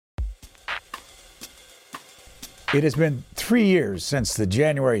It has been 3 years since the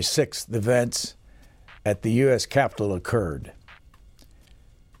January 6th events at the U.S. Capitol occurred.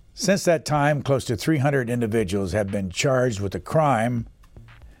 Since that time, close to 300 individuals have been charged with a crime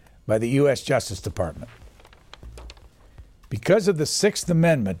by the U.S. Justice Department. Because of the Sixth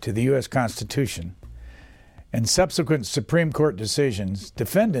Amendment to the U.S. Constitution and subsequent Supreme Court decisions,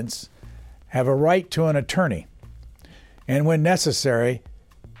 defendants have a right to an attorney, and when necessary,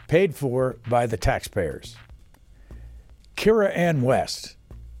 paid for by the taxpayers. Kira Ann West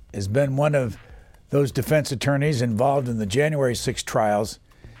has been one of those defense attorneys involved in the January 6 trials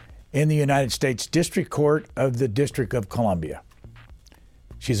in the United States District Court of the District of Columbia.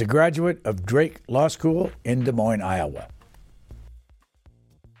 She's a graduate of Drake Law School in Des Moines, Iowa.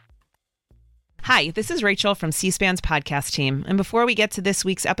 Hi, this is Rachel from C-SPAN's podcast team. And before we get to this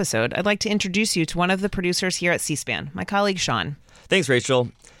week's episode, I'd like to introduce you to one of the producers here at C-SPAN, my colleague Sean. Thanks,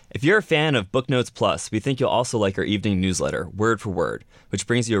 Rachel. If you're a fan of Booknotes Plus, we think you'll also like our evening newsletter, Word for Word, which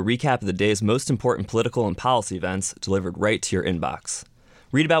brings you a recap of the day's most important political and policy events delivered right to your inbox.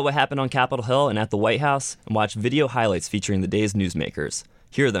 Read about what happened on Capitol Hill and at the White House, and watch video highlights featuring the day's newsmakers.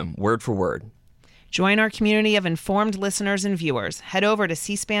 Hear them word for word. Join our community of informed listeners and viewers. Head over to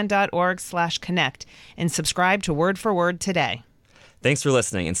cspan.org/connect and subscribe to Word for Word today. Thanks for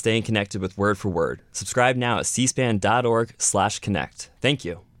listening and staying connected with Word for Word. Subscribe now at cspan.org/connect. Thank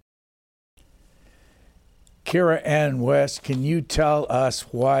you. Kira Ann West, can you tell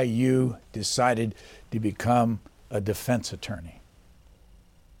us why you decided to become a defense attorney?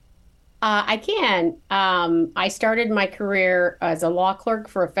 I can. I started my career as a law clerk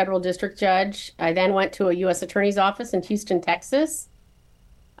for a federal district judge. I then went to a U.S. Attorney's office in Houston, Texas.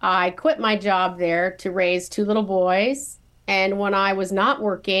 I quit my job there to raise two little boys. And when I was not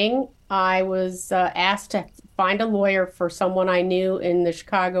working, I was asked to find a lawyer for someone I knew in the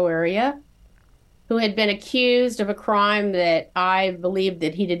Chicago area who had been accused of a crime that I believed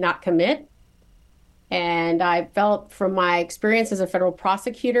that he did not commit. And I felt from my experience as a federal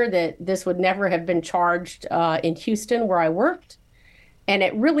prosecutor that this would never have been charged in Houston where I worked. And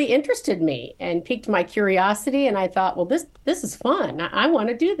it really interested me and piqued my curiosity. And I thought, well, this is fun. I want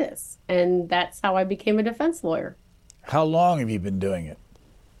to do this. And that's how I became a defense lawyer. How long have you been doing it?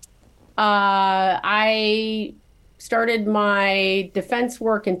 I started my defense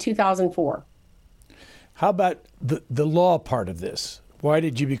work in 2004. How about the law part of this? Why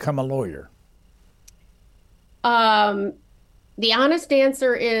did you become a lawyer? The honest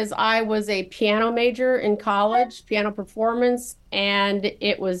answer is I was a piano major in college, piano performance, and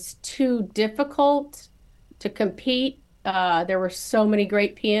it was too difficult to compete. There were so many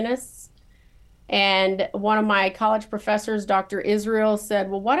great pianists. And one of my college professors, Dr. Israel,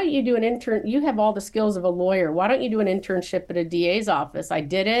 said, well, why don't you do an intern? You have all the skills of a lawyer. Why don't you do an internship at a DA's office? I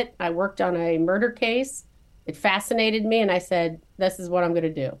did it. I worked on a murder case. It fascinated me, and I said, this is what I'm going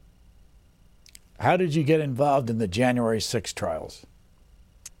to do. How did you get involved in the January 6 trials?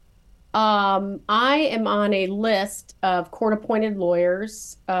 I am on a list of court-appointed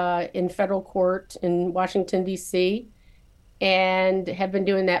lawyers in federal court in Washington, D.C., and have been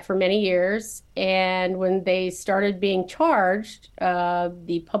doing that for many years. And when they started being charged,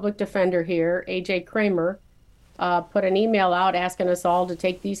 the public defender here, A.J. Kramer, put an email out asking us all to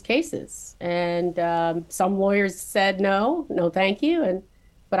take these cases. And some lawyers said no, thank you.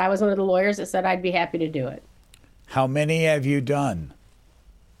 But I was one of the lawyers that said I'd be happy to do it. How many have you done?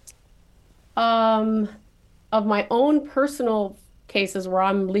 Of my own personal cases where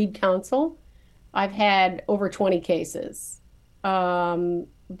I'm lead counsel, I've had over 20 cases. But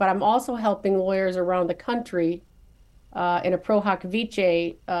I'm also helping lawyers around the country in a pro hac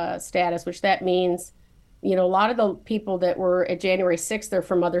vice status, which that means, a lot of the people that were at January 6th, they're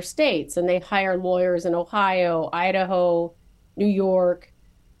from other states, and they hire lawyers in Ohio, Idaho, New York,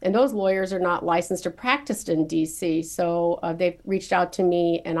 and those lawyers are not licensed or practiced in D.C., so they've reached out to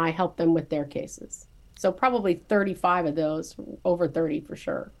me, and I help them with their cases. So probably 35 of those, over 30 for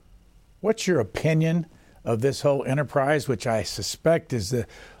sure. What's your opinion of this whole enterprise, which I suspect is the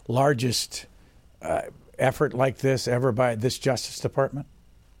largest effort like this ever by this Justice Department?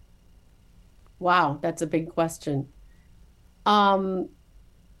 Wow, that's a big question.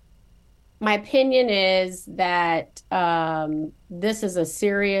 My opinion is that this is a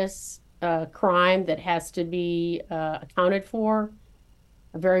serious crime that has to be accounted for.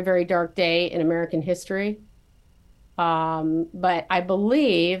 A very, very dark day in American history. But I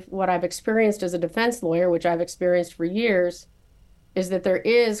believe what I've experienced as a defense lawyer, which I've experienced for years, is that there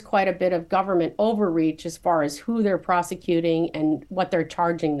is quite a bit of government overreach as far as who they're prosecuting and what they're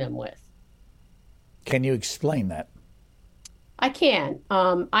charging them with. Can you explain that? I can.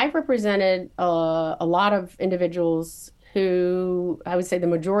 I've represented a lot of individuals who, I would say the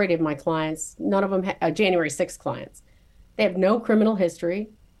majority of my clients, none of them January 6th clients. They have no criminal history.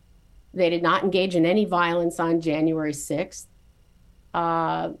 They did not engage in any violence on January 6th.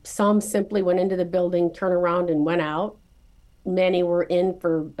 Some simply went into the building, turned around, and went out. Many were in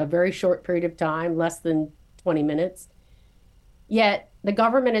for a very short period of time, less than 20 minutes. Yet the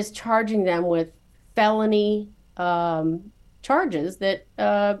government is charging them with felony charges that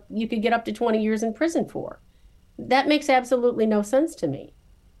you could get up to 20 years in prison for. That makes absolutely no sense to me.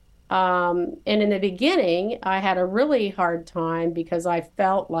 And in the beginning, I had a really hard time because I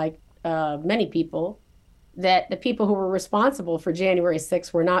felt like many people that the people who were responsible for January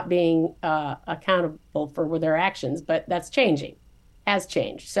 6th were not being accountable for their actions, but that's changing, has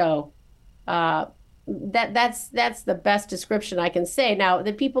changed. So that's the best description I can say. Now,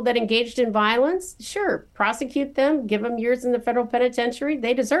 the people that engaged in violence, sure, prosecute them, give them years in the federal penitentiary.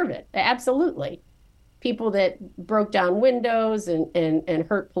 They deserve it, absolutely. People that broke down windows and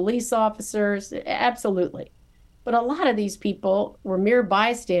hurt police officers, absolutely. But a lot of these people were mere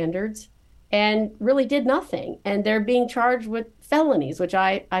bystanders and really did nothing. And they're being charged with felonies, which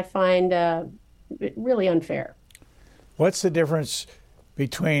I find really unfair. What's the difference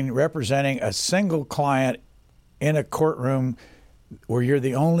between representing a single client in a courtroom where you're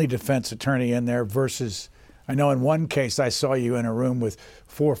the only defense attorney in there versus, I know in one case I saw you in a room with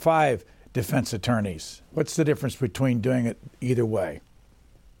 4 or 5 defense attorneys. What's the difference between doing it either way?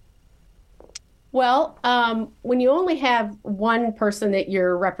 Well, when you only have one person that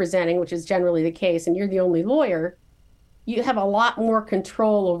you're representing, which is generally the case, and you're the only lawyer, you have a lot more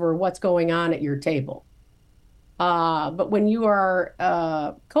control over what's going on at your table. But when you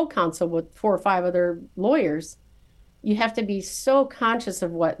are co-counsel with 4 or 5 other lawyers, you have to be so conscious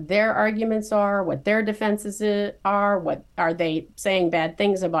of what their arguments are, what their defenses are, what are they saying bad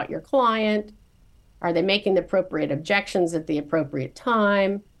things about your client? Are they making the appropriate objections at the appropriate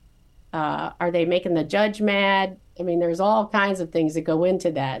time? Are they making the judge mad? I mean, there's all kinds of things that go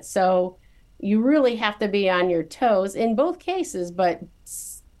into that. So you really have to be on your toes in both cases, but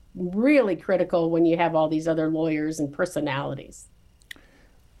it's really critical when you have all these other lawyers and personalities.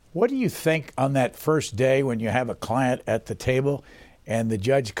 What do you think on that first day when you have a client at the table and the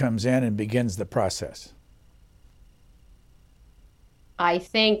judge comes in and begins the process? I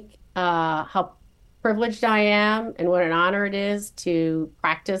think how privileged I am and what an honor it is to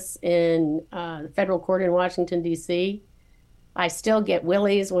practice in the federal court in Washington, D.C. I still get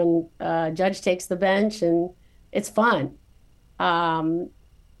willies when a judge takes the bench, and it's fun.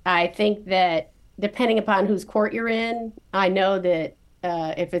 I think that depending upon whose court you're in, I know that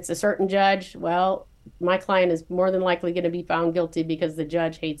if it's a certain judge, well, my client is more than likely going to be found guilty because the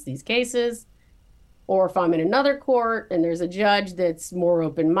judge hates these cases. Or if I'm in another court and there's a judge that's more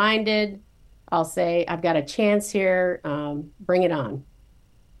open-minded, I'll say, I've got a chance here, bring it on.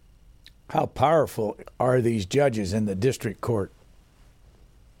 How powerful are these judges in the district court?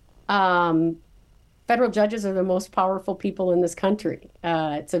 Federal judges are the most powerful people in this country.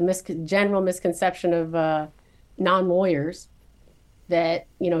 It's a general misconception of non-lawyers that,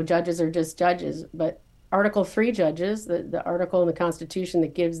 judges are just judges. But Article 3 judges, the article in the Constitution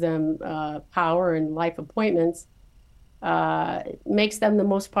that gives them power and life appointments, makes them the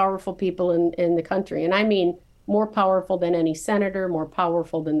most powerful people in the country. And I mean more powerful than any senator, more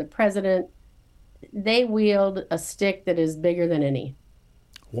powerful than the president. They wield a stick that is bigger than any.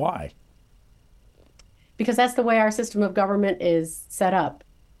 Why? Because that's the way our system of government is set up.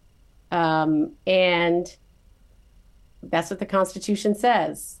 And that's what the Constitution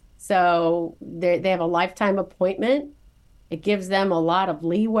says. So they have a lifetime appointment. It gives them a lot of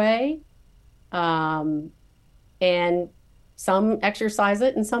leeway. And some exercise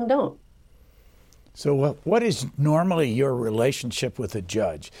it and some don't. So what is normally your relationship with a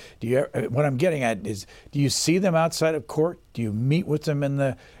judge? What I'm getting at is, do you see them outside of court? Do you meet with them in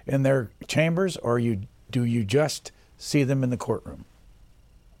their chambers, or do you just see them in the courtroom?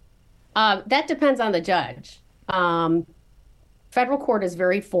 That depends on the judge. Federal court is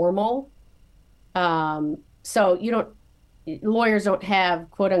very formal. So lawyers don't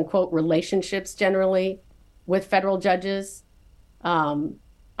have quote unquote relationships generally with federal judges.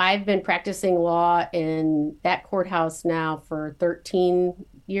 I've been practicing law in that courthouse now for 13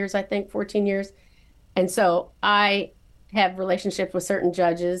 years, I think, 14 years. And so I have relationships with certain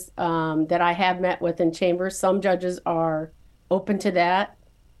judges that I have met with in chambers. Some judges are open to that.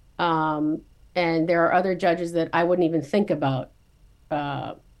 And there are other judges that I wouldn't even think about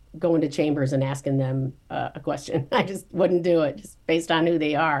going to chambers and asking them a question. I just wouldn't do it just based on who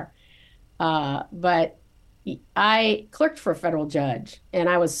they are. But I clerked for a federal judge, and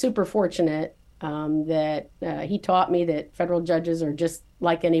I was super fortunate that he taught me that federal judges are just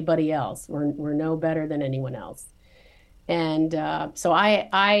like anybody else. We're no better than anyone else. And so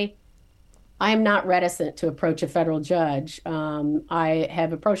I am not reticent to approach a federal judge. I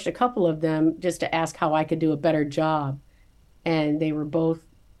have approached a couple of them just to ask how I could do a better job. And they were both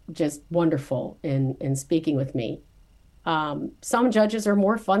just wonderful in speaking with me. Some judges are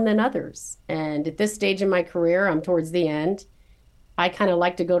more fun than others. And at this stage in my career, I'm towards the end. I kind of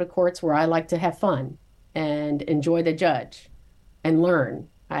like to go to courts where I like to have fun and enjoy the judge and learn.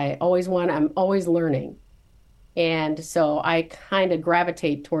 I'm always learning. And so I kind of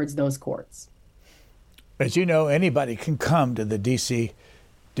gravitate towards those courts. As you know, anybody can come to the D.C.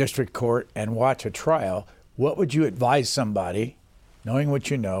 District Court and watch a trial. What would you advise somebody, knowing what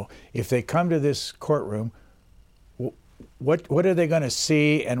you know, if they come to this courtroom, what are they going to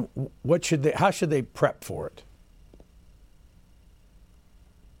see, and how should they prep for it?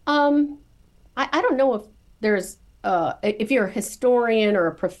 I don't know if there's if you're a historian or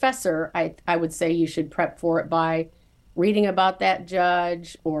a professor, I would say you should prep for it by reading about that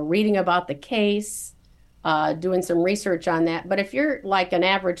judge or reading about the case, doing some research on that. But if you're like an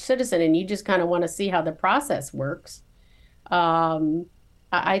average citizen and you just kind of want to see how the process works,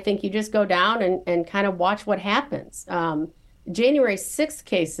 I think you just go down and kind of watch what happens. January 6th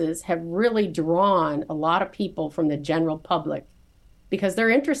cases have really drawn a lot of people from the general public because they're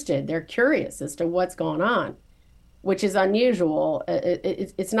interested, they're curious as to what's going on, which is unusual.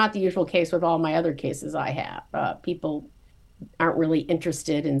 It's not the usual case with all my other cases I have. People aren't really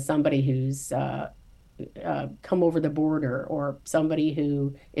interested in somebody who's come over the border or somebody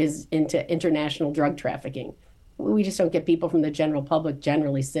who is into international drug trafficking. We just don't get people from the general public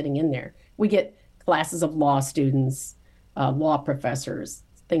generally sitting in there. We get classes of law students, law professors,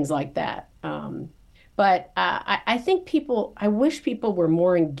 things like that. But I think I wish people were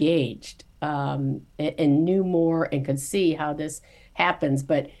more engaged and knew more and could see how this happens.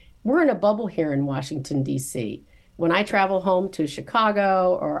 But we're in a bubble here in Washington, D.C. When I travel home to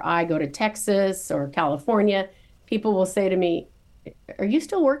Chicago or I go to Texas or California, people will say to me, "Are you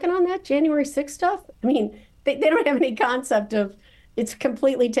still working on that January 6th stuff?" I mean, they don't have any concept of it's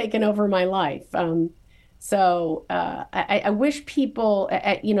completely taken over my life. So I wish people,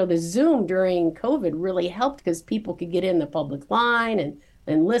 the Zoom during COVID really helped because people could get in the public line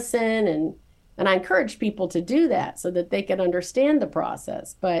and listen. And I encourage people to do that so that they can understand the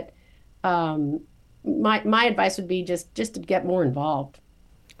process. But my advice would be just to get more involved.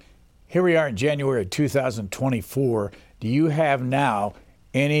 Here we are in January of 2024. Do you have now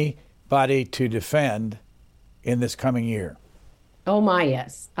anybody to defend in this coming year? Oh my,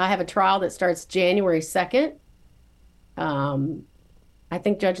 yes. I have a trial that starts January 2nd. I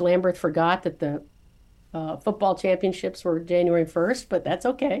think Judge Lamberth forgot that the football championships were January 1st, but that's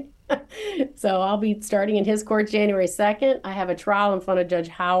okay. So I'll be starting in his court January 2nd. I have a trial in front of Judge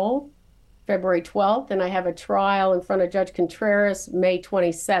Howell February 12th, and I have a trial in front of Judge Contreras May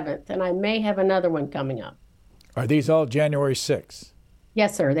 27th, and I may have another one coming up. Are these all January 6th?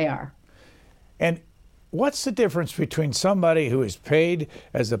 Yes, sir, they are. And what's the difference between somebody who is paid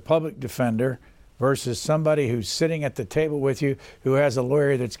as a public defender versus somebody who's sitting at the table with you who has a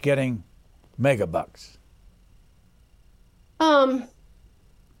lawyer that's getting mega bucks?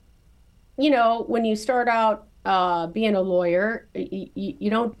 When you start out being a lawyer, you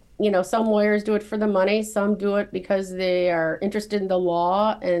don't, some lawyers do it for the money. Some do it because they are interested in the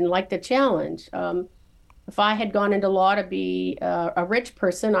law and like the challenge. If I had gone into law to be a rich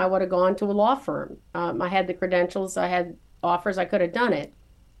person, I would have gone to a law firm. I had the credentials, I had offers, I could have done it.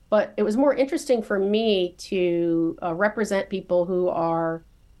 But it was more interesting for me to represent people who are,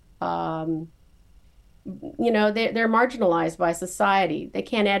 they're marginalized by society. They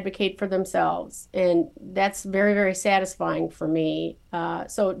can't advocate for themselves. And that's very, very satisfying for me.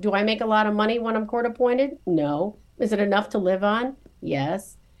 So do I make a lot of money when I'm court appointed? No. Is it enough to live on?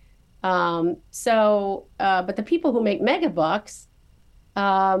 Yes. But the people who make mega bucks,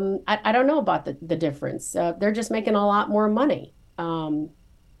 I don't know about the difference. They're just making a lot more money. They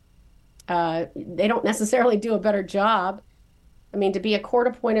don't necessarily do a better job. I mean, to be a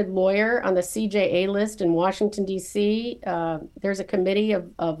court-appointed lawyer on the CJA list in Washington, D.C., there's a committee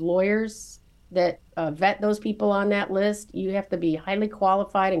of lawyers that vet those people on that list. You have to be highly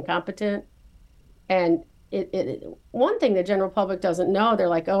qualified and competent. And one thing the general public doesn't know, they're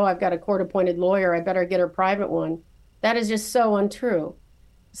like, oh, I've got a court-appointed lawyer, I better get a private one. That is just so untrue.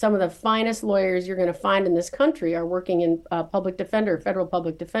 Some of the finest lawyers you're going to find in this country are working in federal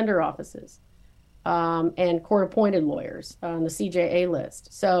public defender offices, and court-appointed lawyers on the CJA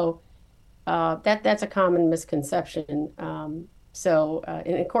list. So That's a common misconception. And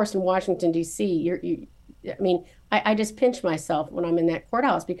of course, in Washington, D.C., I just pinch myself when I'm in that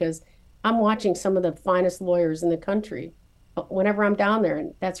courthouse because I'm watching some of the finest lawyers in the country whenever I'm down there,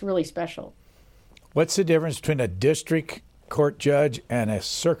 and that's really special. What's the difference between a district court judge and a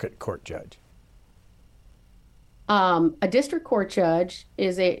circuit court judge? A district court judge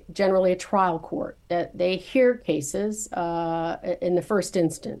is generally a trial court that they hear cases in the first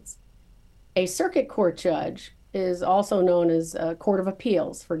instance. A circuit court judge is also known as a court of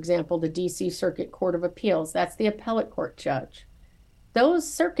appeals. For example, the D.C. Circuit Court of Appeals, that's the appellate court judge.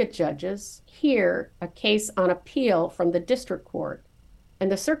 Those circuit judges hear a case on appeal from the district court. And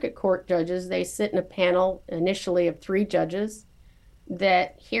the circuit court judges, they sit in a panel initially of 3 judges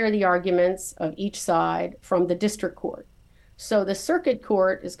that hear the arguments of each side from the district court. So the circuit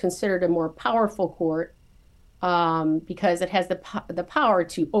court is considered a more powerful court because it has the power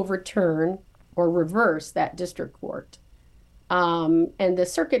to overturn or reverse that district court. And the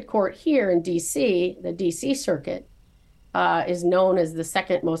circuit court here in D.C., the D.C. Circuit, is known as the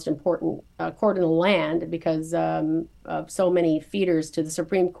second most important court in the land because of so many feeders to the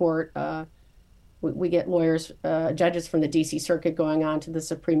Supreme Court. We get judges from the D.C. Circuit going on to the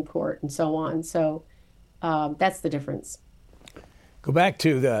Supreme Court and so on. So that's the difference. Go back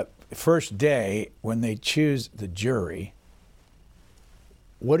to the first day when they choose the jury.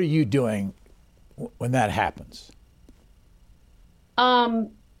 What are you doing when that happens?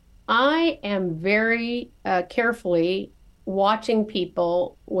 I am very carefully watching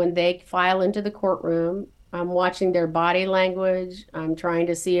people when they file into the courtroom. I'm watching their body language. I'm trying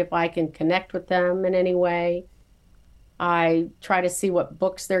to see if I can connect with them in any way. I try to see what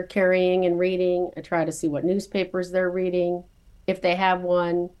books they're carrying and reading. I try to see what newspapers they're reading, if they have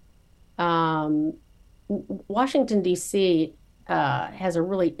one. Washington, D.C. Has a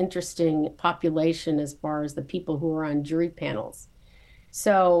really interesting population as far as the people who are on jury panels.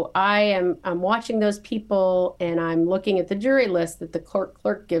 So I'm watching those people, and I'm looking at the jury list that the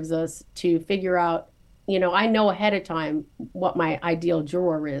clerk gives us to figure out, I know ahead of time what my ideal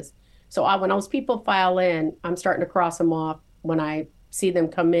juror is. So when those people file in, I'm starting to cross them off. When I see them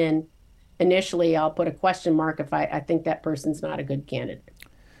come in, initially I'll put a question mark if I think that person's not a good candidate.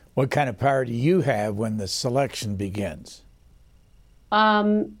 What kind of power do you have when the selection begins?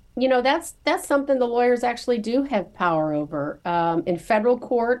 That's something the lawyers actually do have power over. In federal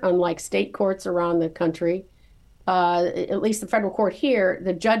court, unlike state courts around the country, at least the federal court here,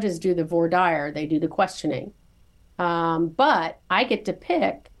 the judges do the voir dire, they do the questioning. But I get to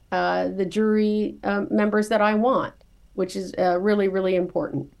pick the jury members that I want, which is really, really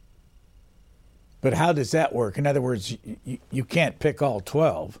important. But how does that work? In other words, you can't pick all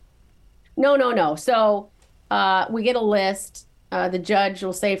 12. No. So we get a list. The judge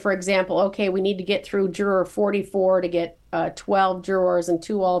will say, for example, okay, we need to get through juror 44 to get 12 jurors and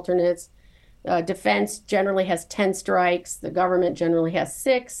 2 alternates. Defense generally has 10 strikes. The government generally has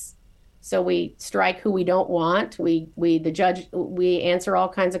 6. So we strike who we don't want. We answer all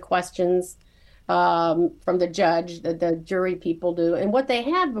kinds of questions from the judge that the jury people do. And what they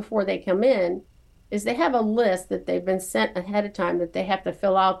have before they come in is they have a list that they've been sent ahead of time that they have to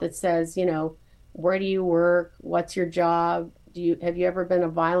fill out that says, where do you work? What's your job? Have you ever been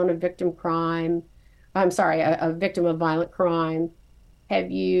a victim of violent crime?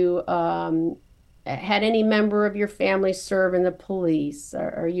 Have you had any member of your family serve in the police?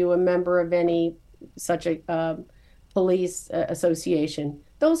 Are you a member of any such a police association?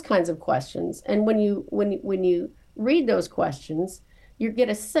 Those kinds of questions. And when you read those questions, you get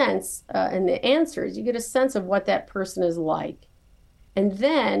a sense, and the answers, you get a sense of what that person is like. And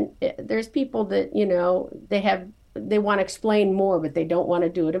then there's people that, they want to explain more, but they don't want to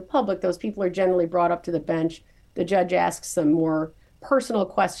do it in public. Those people are generally brought up to the bench. The judge asks some more personal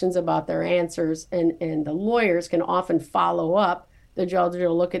questions about their answers, and the lawyers can often follow up. The judge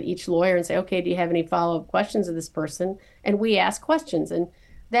will look at each lawyer and say, okay, do you have any follow-up questions of this person? And we ask questions. And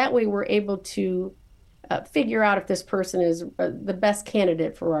that way we're able to figure out if this person is the best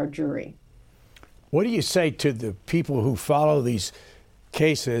candidate for our jury. What do you say to the people who follow these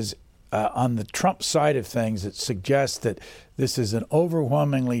cases on the Trump side of things that suggest that this is an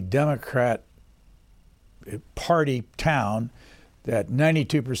overwhelmingly Democrat party town, that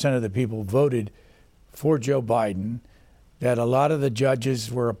 92% of the people voted for Joe Biden, that a lot of the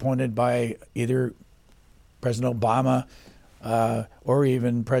judges were appointed by either President Obama or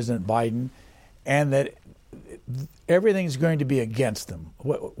even President Biden, and that everything's going to be against them?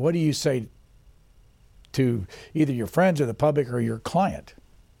 What do you say to either your friends or the public or your client?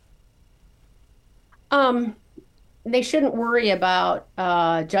 they shouldn't worry about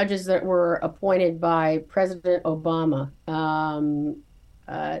judges that were appointed by President Obama.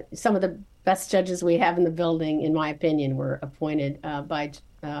 Some of the best judges we have in the building, in my opinion, were appointed by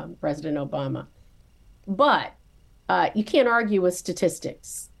President Obama. But you can't argue with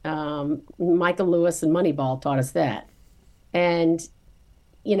statistics. Michael Lewis and Moneyball taught us that. And,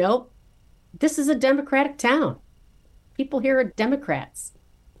 you know, this is a Democratic town. People here are Democrats.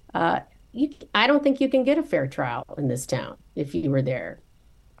 I don't think you can get a fair trial in this town if you were there.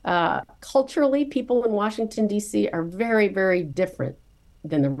 Culturally, people in Washington, D.C. are very, very different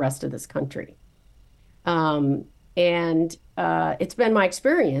than the rest of this country. And it's been my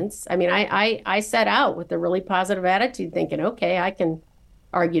experience. I mean, I set out with a really positive attitude thinking, okay, I can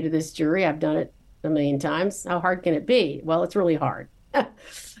argue to this jury. I've done it a million times. How hard can it be? Well, it's really hard.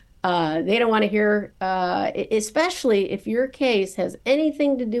 They don't want to hear, especially if your case has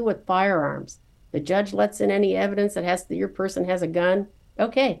anything to do with firearms. The judge lets in any evidence that your person has a gun.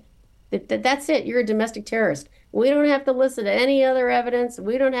 Okay, that's it. You're a domestic terrorist. We don't have to listen to any other evidence.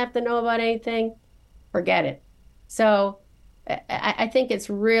 We don't have to know about anything. Forget it. So I think it's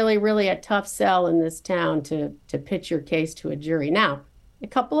really, really a tough sell in this town to pitch your case to a jury. Now, a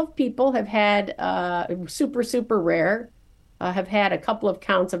couple of people have had super, super rare. Have had a couple of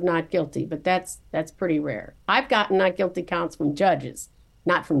counts of not guilty, but that's pretty rare. I've gotten not guilty counts from judges,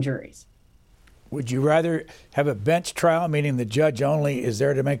 not from juries. Would you rather have a bench trial, meaning the judge only is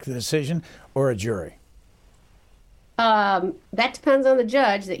there to make the decision, or a jury? That depends on the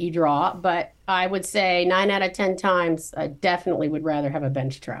judge that you draw, but I would say 9 out of 10 times I definitely would rather have a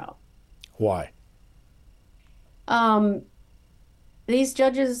bench trial. Why? These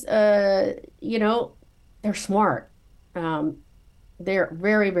judges, they're smart. They're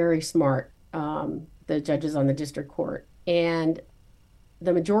very, very smart, the judges on the district court. And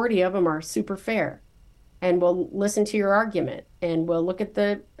the majority of them are super fair and will listen to your argument and will look at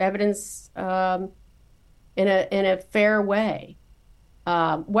the evidence in a fair way.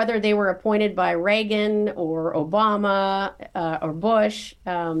 Whether they were appointed by Reagan or Obama or Bush,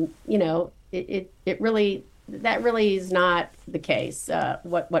 it really is not the case.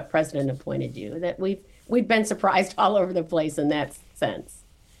 What president appointed you? That we've been surprised all over the place in that sense.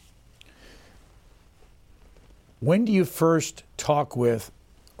 When do you first talk with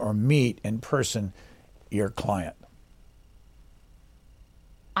or meet in person your client?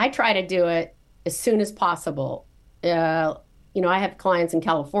 I try to do it as soon as possible. I have clients in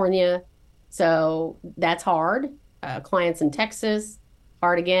California, so that's hard. Clients in Texas,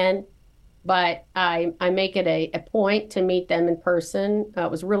 hard again. But I make it a point to meet them in person.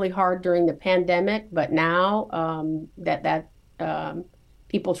 It was really hard during the pandemic, but now that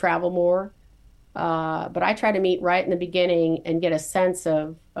people travel more. But I try to meet right in the beginning and get a sense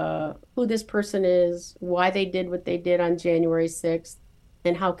of who this person is, why they did what they did on January 6th,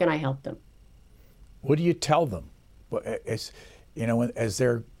 and how can I help them. What do you tell them? As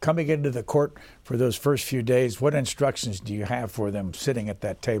they're coming into the court for those first few days, what instructions do you have for them sitting at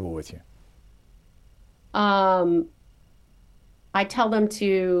that table with you? I tell them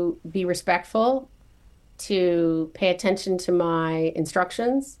to be respectful, to pay attention to my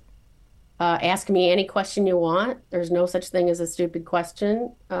instructions. Ask me any question you want. There's no such thing as a stupid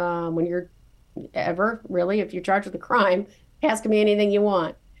question. When you're if you're charged with a crime, ask me anything you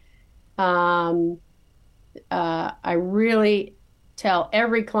want. I really tell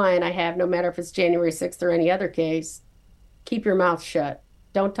every client I have, no matter if it's January 6th or any other case, keep your mouth shut.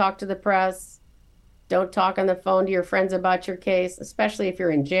 Don't talk to the press. Don't talk on the phone to your friends about your case, especially if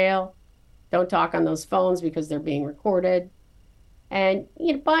you're in jail. Don't talk on those phones because they're being recorded. And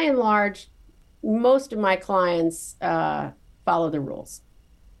by and large, most of my clients follow the rules.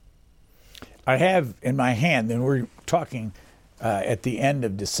 I have in my hand, and we're talking at the end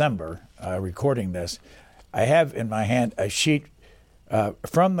of December, recording this, I have in my hand a sheet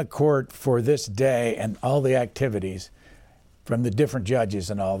from the court for this day and all the activities from the different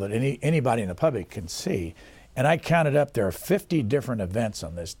judges and all that anybody in the public can see. And I counted up, there are 50 different events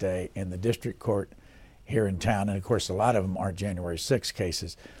on this day in the district court here in town. And of course, a lot of them aren't January 6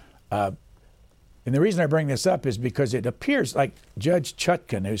 cases. And the reason I bring this up is because it appears like Judge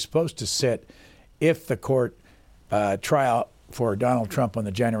Chutkan, who's supposed to sit if the court trial for Donald Trump on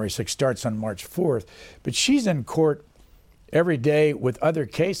the January 6th starts on March 4th, but she's in court every day with other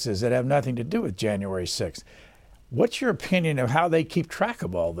cases that have nothing to do with January 6th. What's your opinion of how they keep track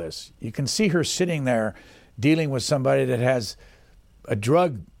of all this? You can see her sitting there dealing with somebody that has a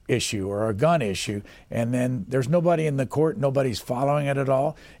drug issue or a gun issue, and then there's nobody in the court, nobody's following it at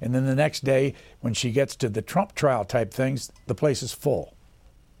all. And then the next day, when she gets to the Trump trial type things, the place is full.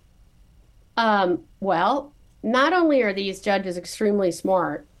 Well, not only are these judges extremely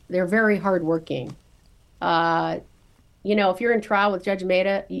smart, they're very hardworking. If you're in trial with Judge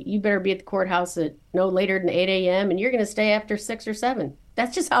Maida, you better be at the courthouse at no later than 8 a.m. and you're going to stay after 6 or 7.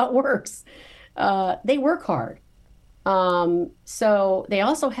 That's just how it works. They work hard. So they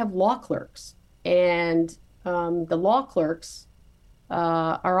also have law clerks. And the law clerks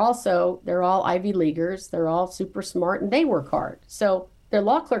they're all Ivy Leaguers. They're all super smart and they work hard. So their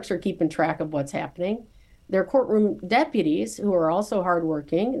law clerks are keeping track of what's happening. Their courtroom deputies, who are also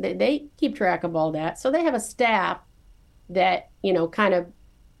hardworking, they keep track of all that. So they have a staff that,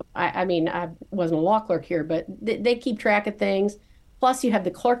 I wasn't a law clerk here, but they keep track of things. Plus, you have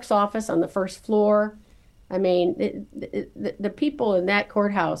the clerk's office on the first floor. I mean, the people in that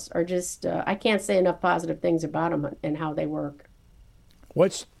courthouse are just, I can't say enough positive things about them and how they work.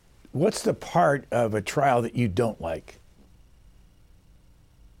 What's the part of a trial that you don't like?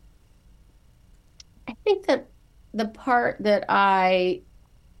 I think that the part that I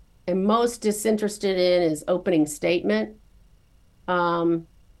am most disinterested in is opening statement, because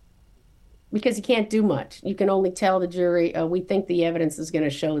you can't do much. You can only tell the jury, we think the evidence is going to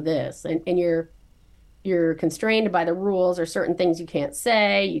show this, and you're constrained by the rules or certain things you can't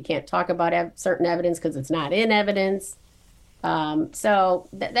say. You can't talk about certain evidence because it's not in evidence. So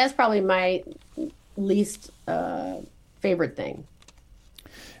that's probably my least favorite thing.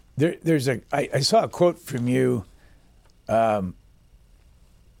 I saw a quote from you that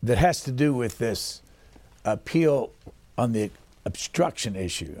has to do with this appeal on the obstruction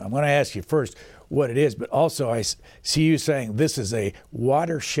issue. I'm going to ask you first what it is, but also I see you saying this is a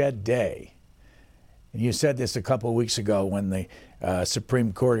watershed day. And you said this a couple of weeks ago when the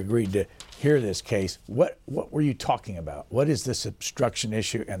Supreme Court agreed to hear this case. What were you talking about? What is this obstruction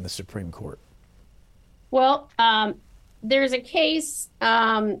issue and the Supreme Court? Well, there's a case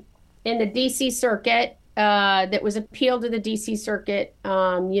in the D.C. Circuit that was appealed to the D.C. Circuit,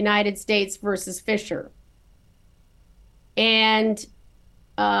 United States versus Fisher. And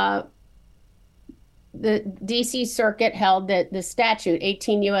the D.C. Circuit held that the statute,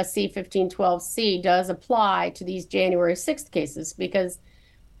 18 U.S.C. 1512C, does apply to these January 6th cases because,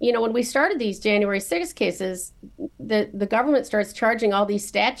 when we started these January 6th cases, the government starts charging all these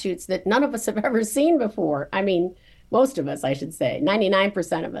statutes that none of us have ever seen before. I mean, most of us, I should say,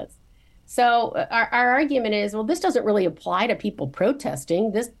 99% of us. So our argument is, well, this doesn't really apply to people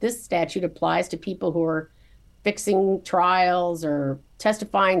protesting. This statute applies to people who are fixing trials or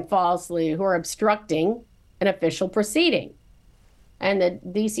testifying falsely, who are obstructing an official proceeding. And the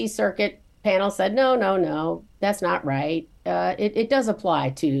D.C. Circuit panel said, no, that's not right. It does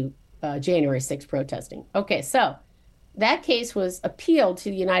apply to January 6th protesting. Okay, so that case was appealed to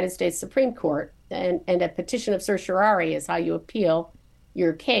the United States Supreme Court, and a petition of certiorari is how you appeal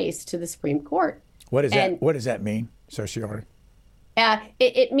your case to the Supreme Court. What does that mean, certiorari?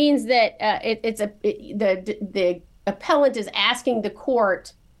 It means that the appellant is asking the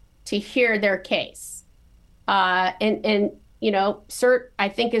court to hear their case, and cert I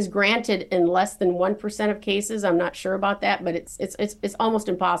think is granted in less than 1% of cases. I'm not sure about that, but it's almost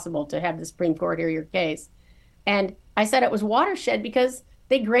impossible to have the Supreme Court hear your case. And I said it was watershed because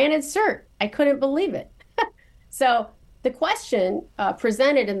they granted cert. I couldn't believe it. So the question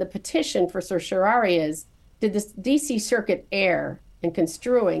presented in the petition for certiorari is, did the D.C. Circuit err in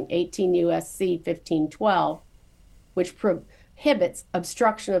construing 18 U.S.C. 1512, which prohibits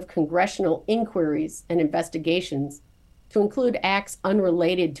obstruction of congressional inquiries and investigations to include acts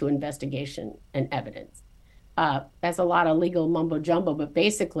unrelated to investigation and evidence? That's a lot of legal mumbo jumbo, but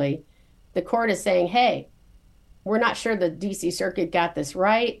basically the court is saying, hey, we're not sure the D.C. Circuit got this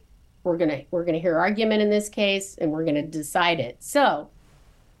right. We're gonna hear argument in this case, and we're gonna decide it. So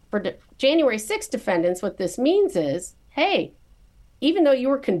for January 6th defendants, what this means is, hey, even though you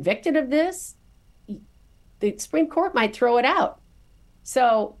were convicted of this, the Supreme Court might throw it out.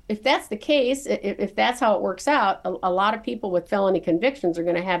 So if that's the case, if that's how it works out, a lot of people with felony convictions are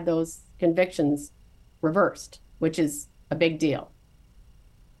going to have those convictions reversed, which is a big deal.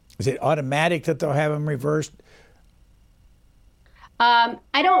 Is it automatic that they'll have them reversed? I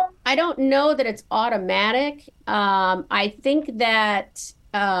don't know that it's automatic. I think that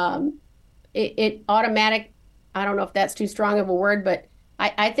it automatic. I don't know if that's too strong of a word, but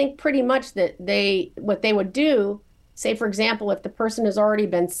I think pretty much that what they would do, say, for example, if the person has already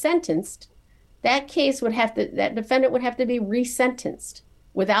been sentenced, that defendant would have to be resentenced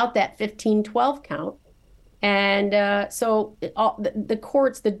without that 1512 count. And so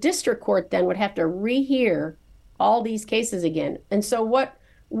the district court then would have to rehear all these cases again. And so what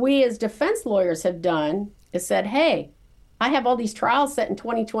we as defense lawyers have done is said, hey, I have all these trials set in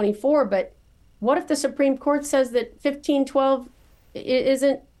 2024, but what if the Supreme Court says that 1512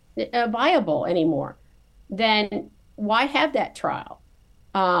 isn't viable anymore? Then why have that trial?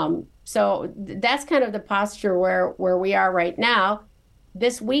 So that's kind of the posture where we are right now.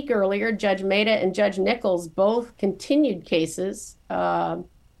 This week earlier, Judge Maida and Judge Nichols both continued cases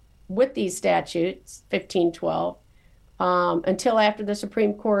with these statutes, 1512, until after the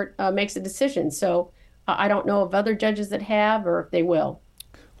Supreme Court makes a decision. So I don't know of other judges that have or if they will.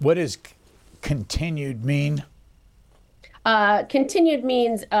 What does continued mean? Continued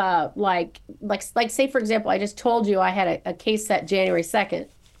means like say, for example, I just told you I had a case set January 2nd.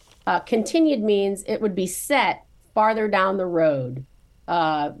 Continued means it would be set farther down the road,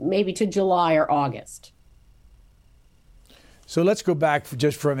 maybe to July or August. So let's go back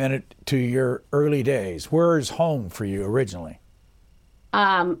just for a minute to your early days. Where is home for you originally?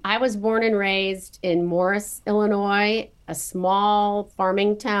 I was born and raised in Morris, Illinois, a small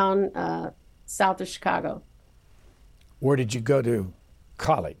farming town south of Chicago. Where did you go to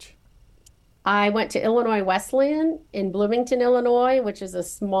college? I went to Illinois Wesleyan in Bloomington, Illinois, which is a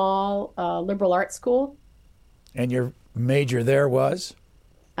small liberal arts school. And your major there was?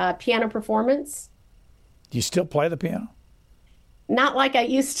 Piano performance. Do you still play the piano? Not like I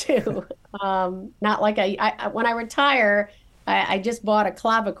used to. Not like I when I retire, I just bought a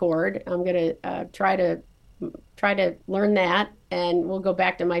clavichord. I'm going to try to learn that, and we'll go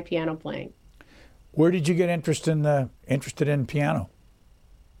back to my piano playing. Where did you get interested in piano?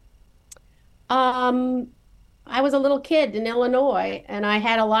 I was a little kid in Illinois, and I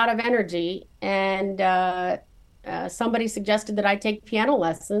had a lot of energy, and somebody suggested that I take piano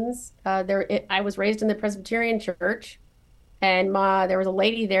lessons. I was raised in the Presbyterian Church, and there was a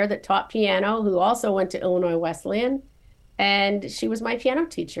lady there that taught piano who also went to Illinois Wesleyan, and she was my piano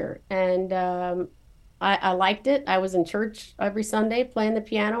teacher. And I liked it. I was in church every Sunday playing the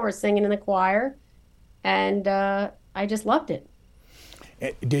piano or singing in the choir, and I just loved it.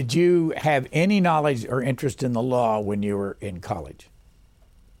 Did you have any knowledge or interest in the law when you were in college?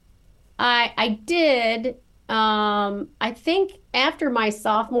 I did. I think after my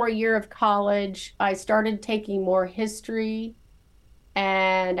sophomore year of college, I started taking more history,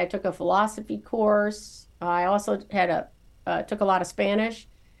 and I took a philosophy course. I also took a lot of Spanish.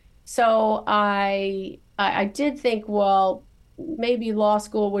 So I did think, well, maybe law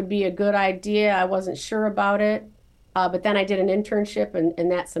school would be a good idea. I wasn't sure about it. But then I did an internship,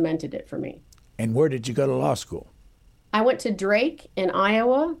 and that cemented it for me. And where did you go to law school? I went to Drake in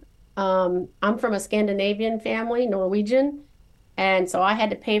Iowa. I'm from a Scandinavian family, Norwegian, and so I had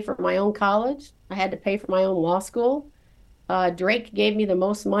to pay for my own college. I had to pay for my own law school. Drake gave me the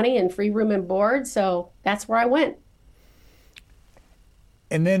most money and free room and board, so that's where I went.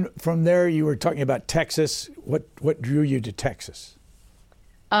 And then from there, you were talking about Texas. What drew you to Texas?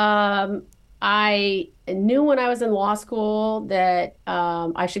 I knew when I was in law school that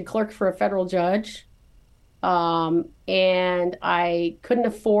I should clerk for a federal judge, and I couldn't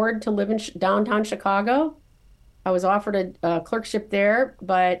afford to live in downtown Chicago. I was offered a clerkship there,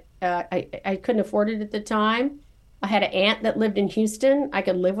 but I couldn't afford it at the time. I had an aunt that lived in Houston. I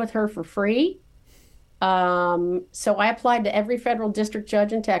could live with her for free. So I applied to every federal district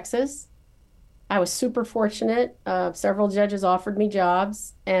judge in Texas. I was super fortunate. Several judges offered me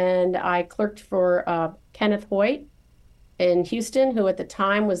jobs, and I clerked for Kenneth Hoyt in Houston, who at the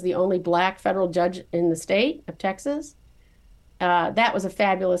time was the only Black federal judge in the state of Texas. That was a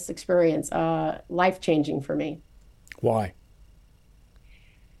fabulous experience, life-changing for me. Why?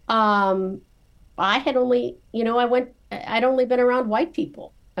 I had only, I'd only been around white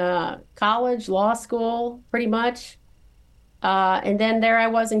people, college, law school, pretty much. And then there I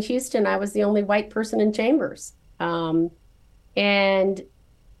was in Houston. I was the only white person in chambers. And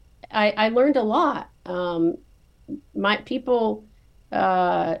I learned a lot. My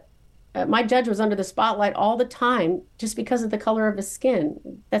judge was under the spotlight all the time just because of the color of his skin.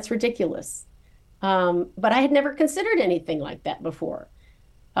 That's ridiculous. But I had never considered anything like that before.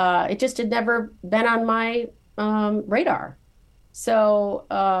 It just had never been on my radar. So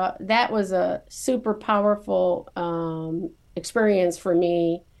that was a super powerful experience for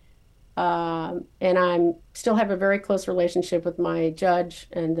me. And I still have a very close relationship with my judge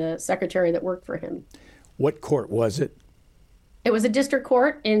and the secretary that worked for him. What court was it? It was a district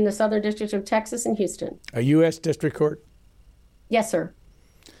court in the Southern District of Texas in Houston. A U.S. district court? Yes, sir.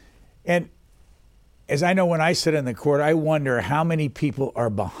 And as I know, when I sit in the court, I wonder how many people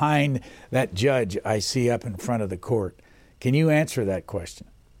are behind that judge I see up in front of the court. Can you answer that question?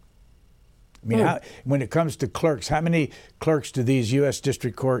 I mean, when it comes to clerks, how many clerks do these U.S.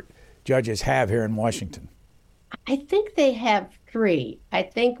 District Court judges have here in Washington? I think they have three. I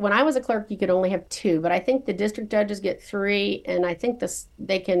think when I was a clerk, you could only have two, but I think the district judges get three, and I think this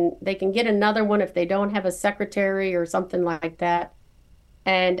they can get another one if they don't have a secretary or something like that.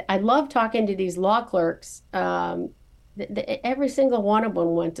 And I love talking to these law clerks. Every single one of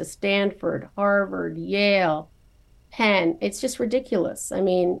them went to Stanford, Harvard, Yale, Penn. It's just ridiculous. I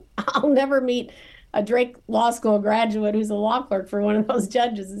mean, I'll never meet a Drake Law School graduate who's a law clerk for one of those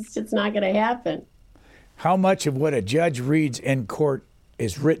judges. It's just not going to happen. How much of what a judge reads in court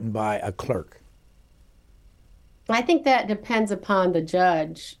is written by a clerk? I think that depends upon the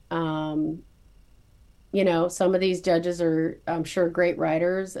judge. Some of these judges are, I'm sure, great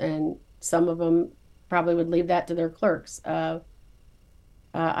writers, and some of them probably would leave that to their clerks. I'm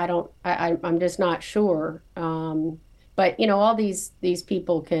just not sure. But all these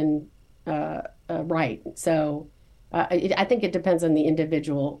people can write. So I think it depends on the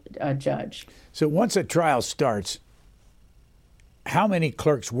individual judge. So once a trial starts, how many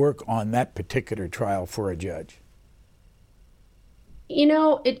clerks work on that particular trial for a judge?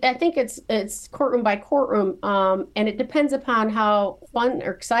 I think it's courtroom by courtroom, and it depends upon how fun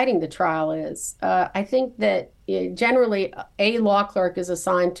or exciting the trial is. I think that generally a law clerk is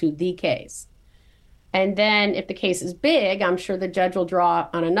assigned to the case. And then if the case is big, I'm sure the judge will draw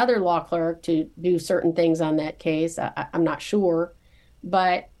on another law clerk to do certain things on that case. I'm not sure.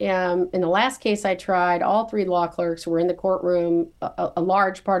 But in the last case I tried, all three law clerks were in the courtroom a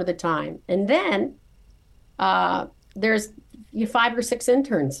large part of the time. And then there's 5 or 6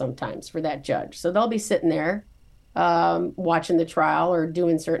 interns sometimes for that judge. So they'll be sitting there watching the trial or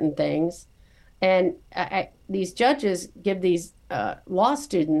doing certain things. And these judges give these law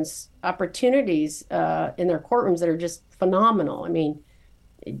students opportunities in their courtrooms that are just phenomenal. I mean,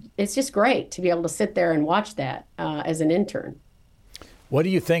 it's just great to be able to sit there and watch that as an intern. What do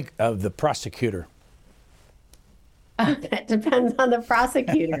you think of the prosecutor? That depends on the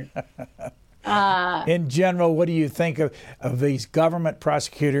prosecutor. In general, what do you think of these government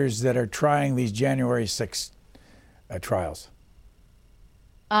prosecutors that are trying these January 6th trials?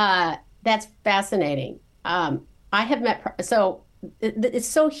 That's fascinating. I have met, it's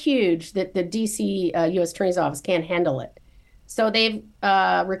so huge that the D.C. U.S. Attorney's Office can't handle it. So they've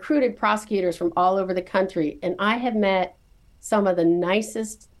recruited prosecutors from all over the country, and I have met some of the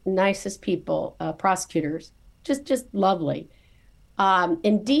nicest people, prosecutors, just lovely.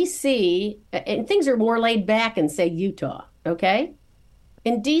 In D.C., and things are more laid back in, say, Utah, okay?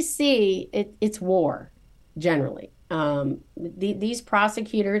 In D.C., it's war, generally. These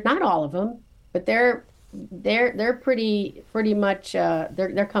prosecutors, not all of them, but they're pretty much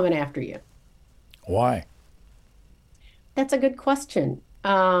they're coming after you. Why? That's a good question.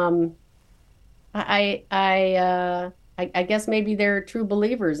 I guess maybe they're true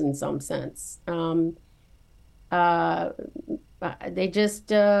believers in some sense. They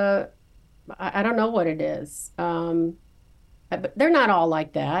just I don't know what it is. But they're not all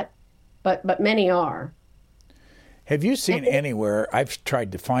like that, but many are. Have you seen anywhere, I've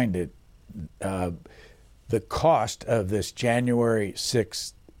tried to find it, the cost of this January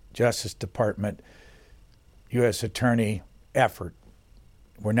 6th Justice Department U.S. Attorney effort?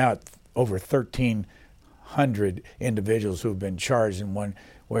 We're now at over 1,300 individuals who have been charged in one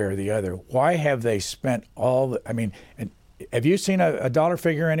way or the other. Why have they spent have you seen a dollar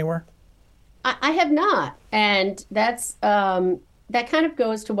figure anywhere? I have not. And that's that kind of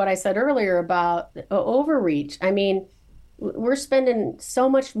goes to what I said earlier about overreach. I mean, we're spending so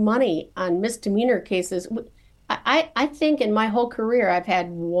much money on misdemeanor cases. I think in my whole career, I've had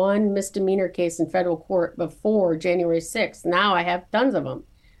one misdemeanor case in federal court before January 6th. Now I have tons of them.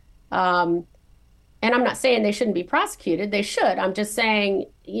 And I'm not saying they shouldn't be prosecuted. They should. I'm just saying,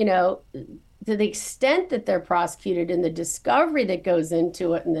 to the extent that they're prosecuted and the discovery that goes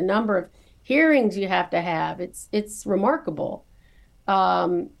into it and the number of hearings you have to have, it's remarkable.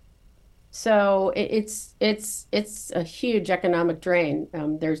 So it's a huge economic drain.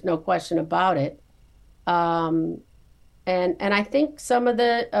 There's no question about it. And I think some of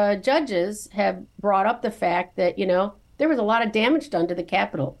the judges have brought up the fact that, there was a lot of damage done to the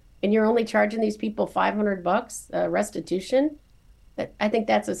Capitol, and you're only charging these people $500 restitution. I think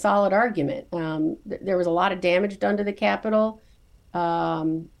that's a solid argument. There was a lot of damage done to the Capitol.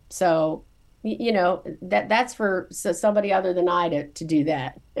 So, that's for somebody other than I to do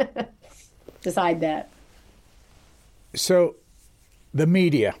that, decide that. So the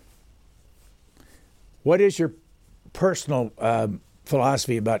media, what is your personal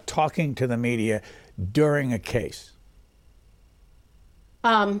philosophy about talking to the media during a case?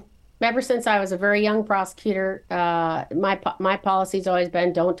 Ever since I was a very young prosecutor, my policy's always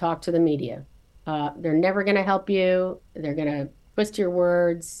been don't talk to the media. They're never going to help you. They're going to twist your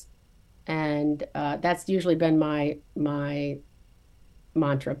words, and that's usually been my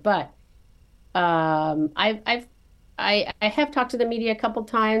mantra. But I have talked to the media a couple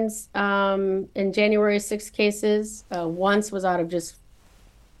times in January 6 cases. Once was out of just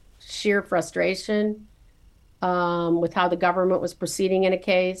sheer frustration with how the government was proceeding in a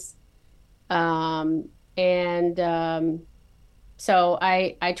case. So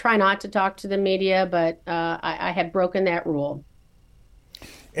I try not to talk to the media, but I have broken that rule.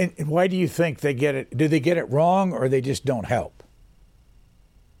 And why do you think they get it? Do they get it wrong, or they just don't help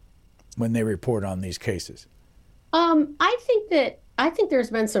when they report on these cases? I think there's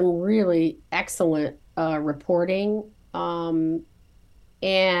been some really excellent reporting, and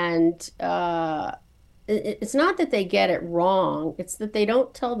it's not that they get it wrong; it's that they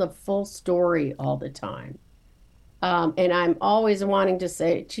don't tell the full story all the time. And I'm always wanting to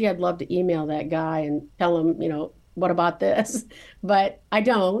say, gee, I'd love to email that guy and tell him, what about this? But I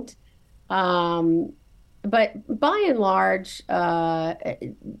don't. But by and large,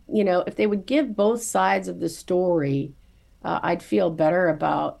 if they would give both sides of the story, I'd feel better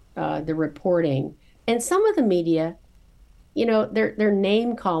about the reporting. And some of the media, they're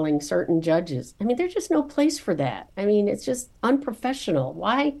name calling certain judges. I mean, there's just no place for that. I mean, it's just unprofessional.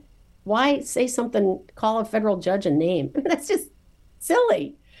 Why say something, call a federal judge a name? That's just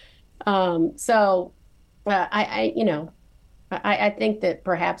silly. So I think that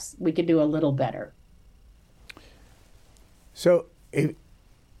perhaps we could do a little better. So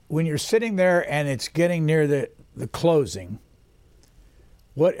when you're sitting there and it's getting near the closing,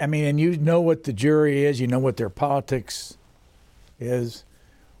 and you know what the jury is, you know what their politics is,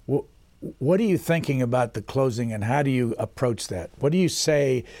 what are you thinking about the closing, and how do you approach that? What do you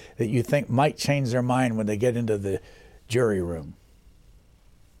say that you think might change their mind when they get into the jury room?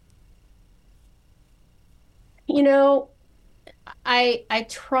 I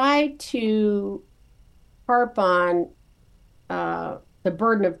try to harp on the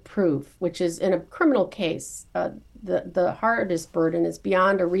burden of proof, which is in a criminal case, the hardest burden is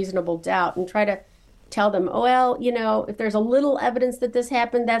beyond a reasonable doubt, and try to tell them, oh, well, if there's a little evidence that this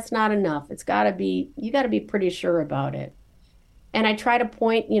happened, that's not enough. You got to be pretty sure about it. And I try to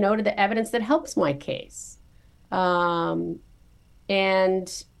point, to the evidence that helps my case. I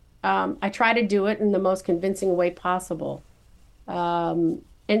try to do it in the most convincing way possible. And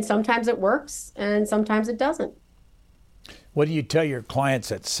sometimes it works and sometimes it doesn't. What do you tell your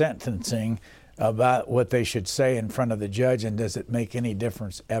clients at sentencing about what they should say in front of the judge, and does it make any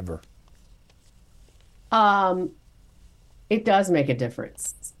difference ever? It does make a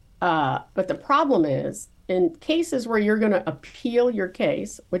difference. But the problem is, in cases where you're going to appeal your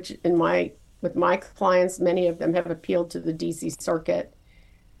case, which with my clients, many of them have appealed to the DC Circuit,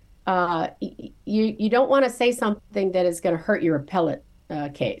 you don't want to say something that is going to hurt your appellate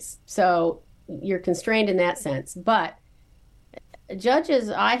case. So you're constrained in that sense. But judges,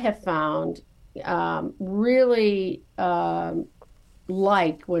 I have found, really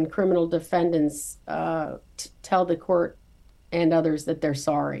like when criminal defendants tell the court and others that they're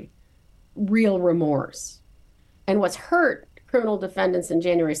sorry. Real remorse. And what's hurt criminal defendants in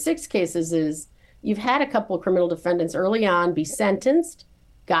January 6 cases is you've had a couple of criminal defendants early on be sentenced,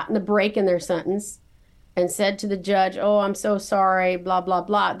 gotten a break in their sentence, and said to the judge, oh, I'm so sorry, blah, blah,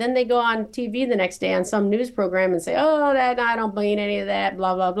 blah. Then they go on TV the next day on some news program and say, oh, I don't mean any of that,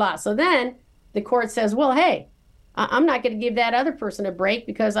 blah, blah, blah. So then the court says, well, hey, I'm not going to give that other person a break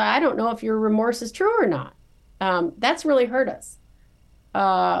because I don't know if your remorse is true or not. That's really hurt us,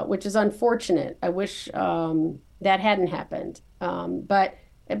 which is unfortunate. I wish that hadn't happened. But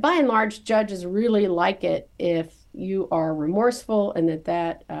by and large, judges really like it if you are remorseful and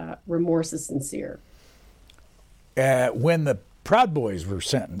that remorse is sincere. When the Proud Boys were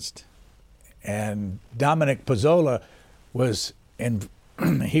sentenced and Dominic Pezzola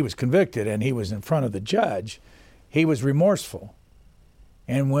he was convicted and he was in front of the judge, he was remorseful.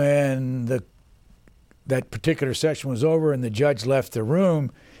 And when that particular session was over and the judge left the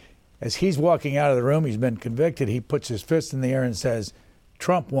room, as he's walking out of the room, he's been convicted, he puts his fist in the air and says,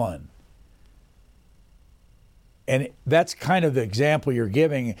 Trump won. And that's kind of the example you're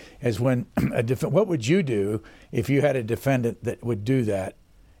giving, as when what would you do if you had a defendant that would do that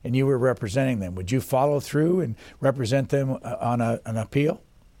and you were representing them? Would you follow through and represent them on an appeal?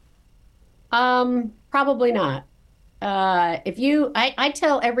 Probably not. I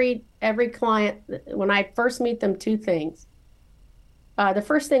tell every client when I first meet them two things. The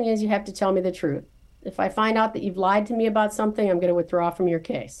first thing is you have to tell me the truth. If I find out that you've lied to me about something, I'm going to withdraw from your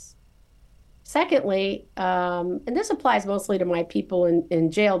case. Secondly, and this applies mostly to my people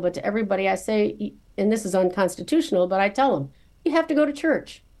in jail, but to everybody I say, and this is unconstitutional, but I tell them, you have to go to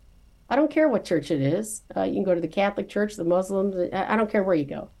church. I don't care what church it is. You can go to the Catholic Church, the Muslims, I don't care where you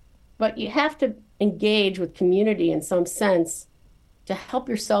go. But you have to engage with community in some sense to help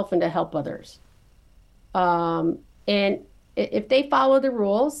yourself and to help others. And if they follow the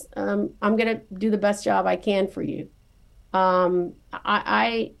rules, I'm going to do the best job I can for you.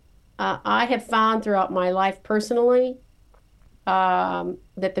 I have found throughout my life personally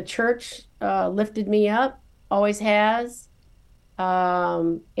that the church lifted me up, always has.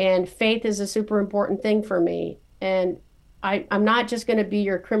 And faith is a super important thing for me. And I'm not just going to be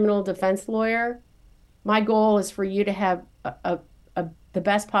your criminal defense lawyer. My goal is for you to have the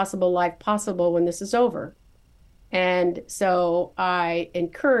best possible life possible when this is over. And so I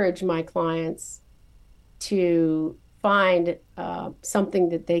encourage my clients to find something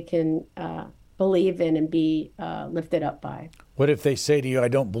that they can believe in and be lifted up by. What if they say to you, I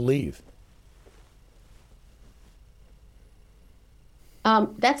don't believe?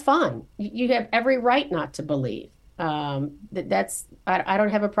 That's fine. You have every right not to believe. I don't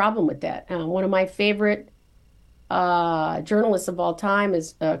have a problem with that. One of my favorite journalists of all time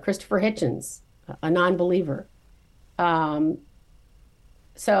is Christopher Hitchens, a non-believer. So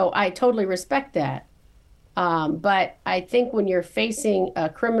I totally respect that. But I think when you're facing a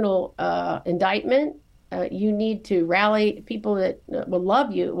criminal indictment, you need to rally. People that will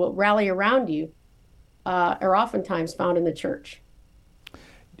love you, will rally around you, are oftentimes found in the church.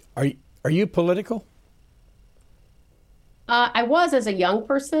 Are you political? I was as a young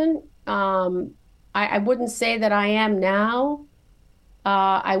person. I wouldn't say that I am now.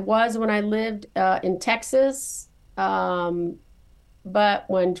 I was when I lived in Texas. But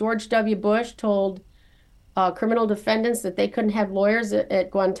when George W. Bush told criminal defendants that they couldn't have lawyers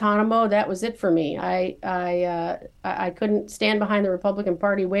at Guantanamo, that was it for me. I couldn't stand behind the Republican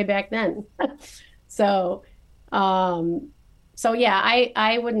Party way back then. So yeah,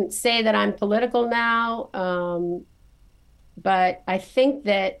 I wouldn't say that I'm political now, but I think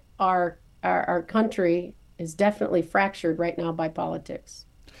that our country is definitely fractured right now by politics.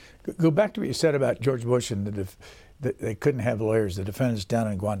 Go back to what you said about George Bush and that they couldn't have lawyers, the defendants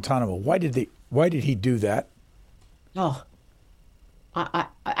down in Guantanamo. Why did he do that? Oh,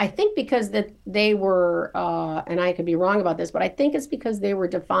 I think because that they were, and I could be wrong about this, but I think it's because they were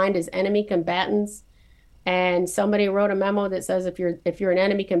defined as enemy combatants. And somebody wrote a memo that says if you're an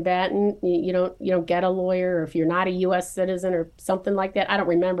enemy combatant, you don't get a lawyer, or if you're not a U.S. citizen or something like that. I don't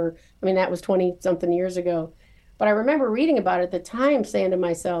remember. I mean, that was 20-something years ago. But I remember reading about it at the time, saying to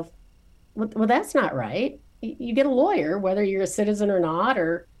myself, well, that's not right. You get a lawyer, whether you're a citizen or not,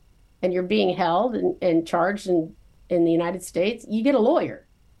 and you're being held and charged in the United States, you get a lawyer.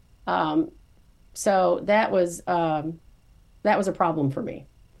 So that was a problem for me.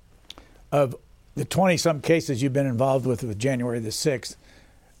 Of the 20-some cases you've been involved with January the 6th,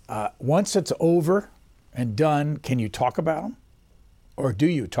 once it's over and done, can you talk about them? Or do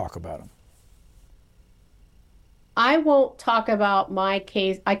you talk about them? I won't talk about my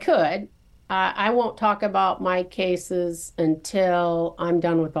case. I could. I won't talk about my cases until I'm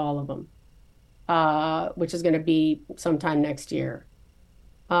done with all of them, which is going to be sometime next year.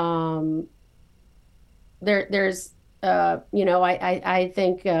 There's I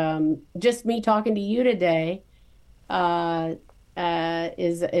think just me talking to you today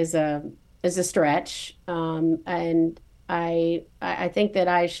is a stretch, and I think that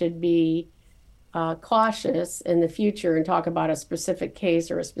I should be cautious in the future and talk about a specific case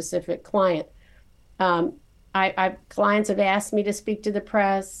or a specific client. Clients have asked me to speak to the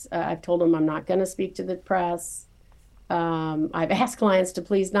press. I've told them I'm not going to speak to the press. I've asked clients to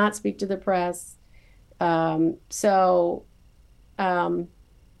please not speak to the press.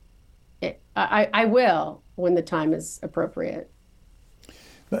 I will when the time is appropriate.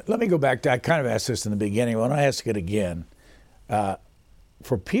 Let me go back to, I kind of asked this in the beginning. When I ask it again,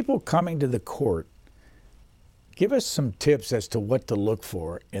 for people coming to the court, give us some tips as to what to look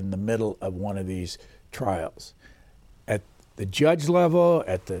for in the middle of one of these trials. At the judge level,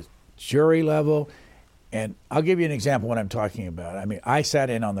 at the jury level, and I'll give you an example of what I'm talking about. I mean, I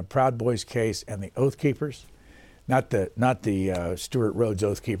sat in on the Proud Boys case and the Oath Keepers, not the Stewart Rhodes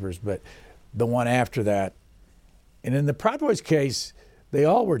Oath Keepers, but the one after that. And in the Proud Boys case, they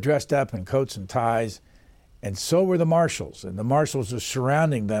all were dressed up in coats and ties, and so were the marshals. And the marshals were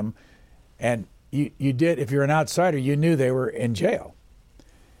surrounding them, and you did, if you're an outsider, you knew they were in jail.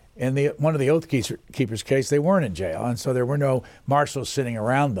 In one of the Oath Keepers case, they weren't in jail, and so there were no marshals sitting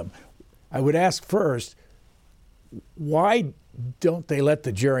around them. I would ask first, why don't they let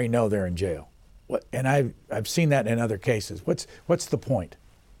the jury know they're in jail? and I've seen that in other cases. What's the point?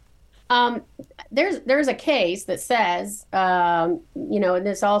 There's a case that says, and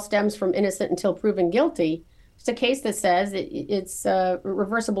this all stems from innocent until proven guilty. It's a case that says it's a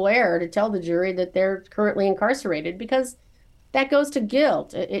reversible error to tell the jury that they're currently incarcerated, because that goes to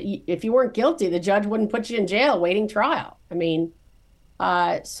guilt. If you weren't guilty, the judge wouldn't put you in jail waiting trial. I mean,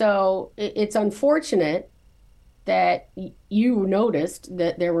 so it's unfortunate that you noticed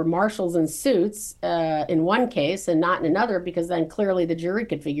that there were marshals in suits in one case and not in another, because then clearly the jury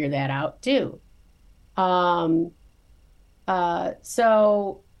could figure that out too. So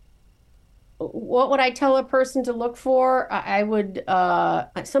what would I tell a person to look for? I would,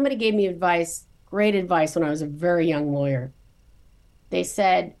 somebody gave me advice, great advice, when I was a very young lawyer. They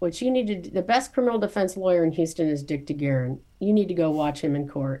said, what you need to do, the best criminal defense lawyer in Houston is Dick DeGuerin. You need to go watch him in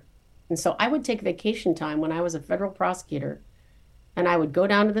court. And so I would take vacation time when I was a federal prosecutor, and I would go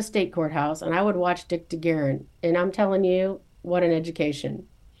down to the state courthouse and I would watch Dick DeGuerin. And I'm telling you, what an education.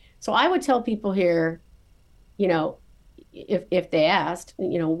 So I would tell people here, if they asked,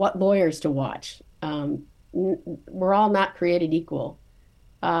 what lawyers to watch. We're all not created equal.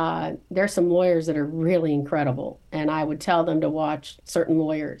 There's some lawyers that are really incredible, and I would tell them to watch certain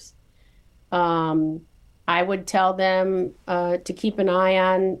lawyers. I would tell them to keep an eye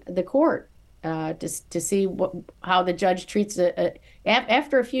on the court to see how the judge treats it.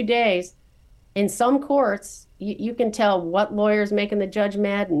 After a few days, in some courts, you can tell what lawyer is making the judge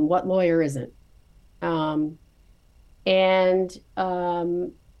mad and what lawyer isn't. I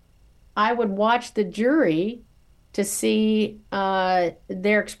would watch the jury to see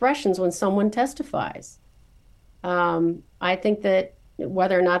their expressions when someone testifies. I think that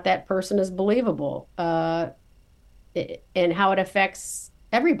whether or not that person is believable and how it affects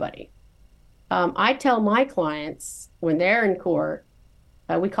everybody. I tell my clients when they're in court,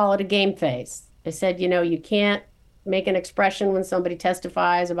 we call it a game face. I said, you can't make an expression when somebody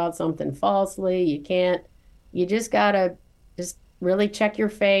testifies about something falsely. You just gotta just really check your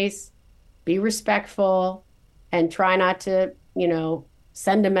face, be respectful, and try not to,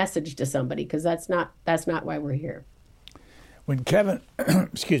 send a message to somebody, because that's not why we're here. When Kevin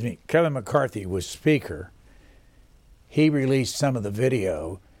McCarthy was Speaker, he released some of the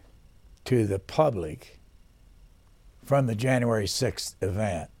video to the public from the January 6th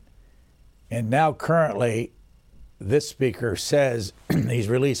event. And now currently, this Speaker says he's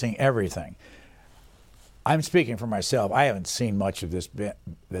releasing everything. I'm speaking for myself. I haven't seen much of this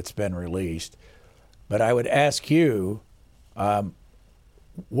that's been released. But I would ask you,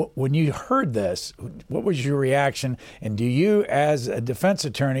 when you heard this, what was your reaction? And do you, as a defense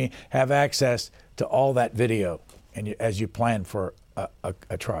attorney, have access to all that video and as you plan for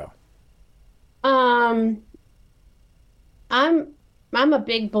a trial? I'm a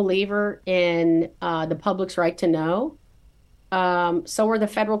big believer in the public's right to know. So are the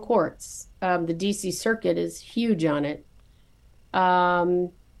federal courts. The D.C. Circuit is huge on it.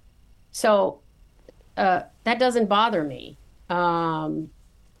 So that doesn't bother me. But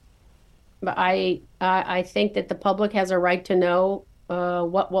I think that the public has a right to know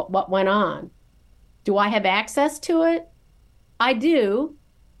what went on. Do I have access to it? I do.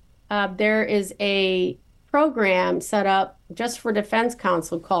 There is a program set up just for defense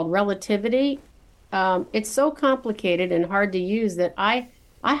counsel called Relativity. It's so complicated and hard to use that I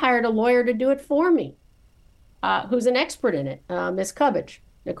hired a lawyer to do it for me, who's an expert in it, Miss Cubbage,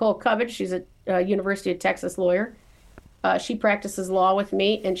 Nicole Cubbage. She's a University of Texas lawyer. She practices law with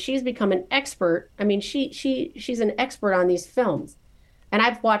me, and she's become an expert. I mean, she's an expert on these films, and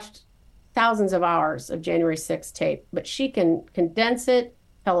I've watched thousands of hours of January 6th tape, but she can condense it,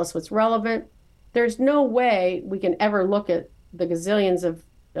 tell us what's relevant. There's no way we can ever look at the gazillions of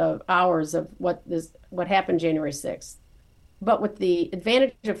hours of what happened January 6th. But with the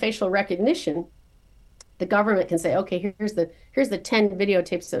advantage of facial recognition, the government can say, okay, here's the 10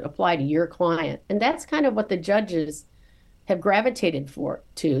 videotapes that apply to your client. And that's kind of what the judges have gravitated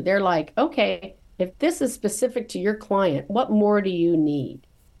to. They're like, okay, if this is specific to your client, what more do you need?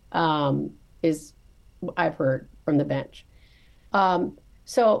 Is I've heard from the bench.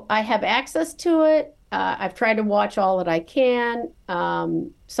 So I have access to it. I've tried to watch all that I can.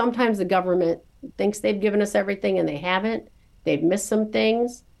 Sometimes the government thinks they've given us everything and they haven't. They've missed some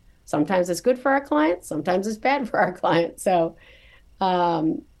things. Sometimes it's good for our clients. Sometimes it's bad for our clients. So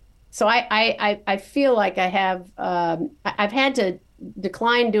I feel like I've had to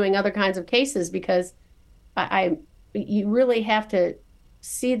decline doing other kinds of cases because you really have to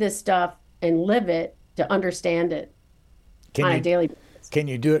see this stuff and live it to understand it on a daily basis. Can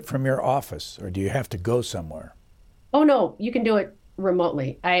you do it from your office, or do you have to go somewhere? Oh no, you can do it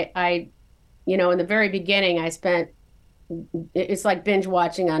remotely. I in the very beginning, it's like binge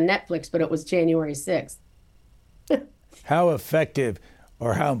watching on Netflix, but it was January 6th. How effective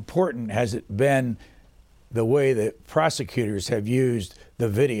or how important has it been the way that prosecutors have used the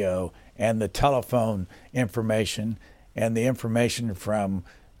video and the telephone information and the information from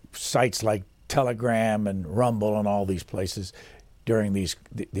sites like Telegram and Rumble and all these places during these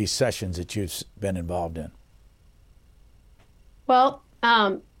sessions that you've been involved in? Well,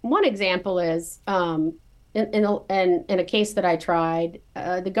 one example is in a case that I tried,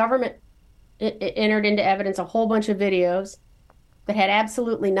 the government entered into evidence a whole bunch of videos that had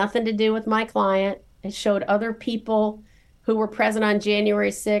absolutely nothing to do with my client. It showed other people who were present on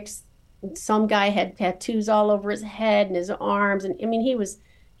January 6th. Some guy had tattoos all over his head and his arms, and I mean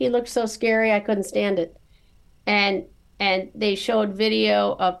he looked so scary I couldn't stand it. And they showed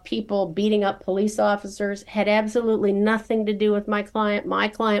video of people beating up police officers, had absolutely nothing to do with my client. My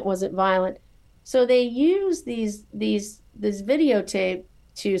client wasn't violent. So they used this videotape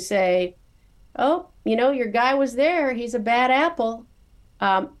to say, oh, your guy was there. He's a bad apple.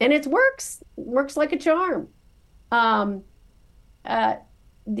 And it works like a charm.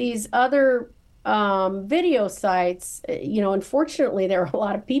 These other video sites, unfortunately, there were a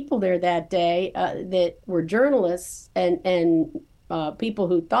lot of people there that day that were journalists and people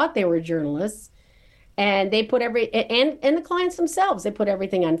who thought they were journalists. And they put and the clients themselves, they put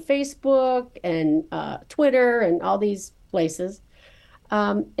everything on Facebook and Twitter and all these places.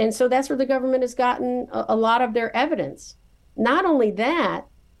 And so that's where the government has gotten a lot of their evidence. Not only that,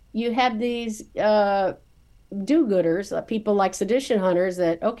 you have these do-gooders, people like sedition hunters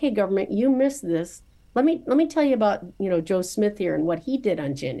that, okay, government, you missed this. Let me tell you about, Joe Smith here and what he did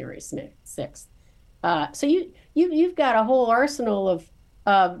on January 6th. So you've got a whole arsenal of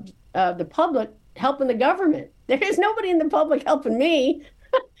the public helping the government. There is nobody in the public helping me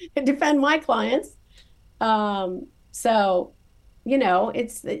defend my clients. So,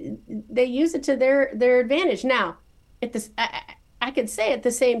 they use it to their advantage. Now, I could say at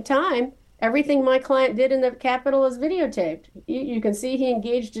the same time, everything my client did in the Capitol is videotaped. You can see he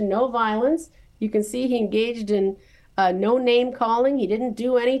engaged in no violence. You can see he engaged in no name calling. He didn't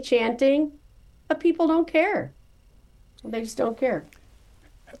do any chanting, but people don't care. They just don't care.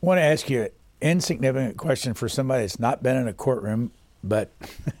 I want to ask you an insignificant question for somebody that's not been in a courtroom, but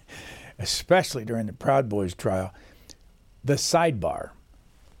especially during the Proud Boys trial. The sidebar.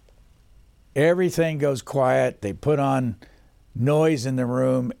 Everything goes quiet. They put on noise in the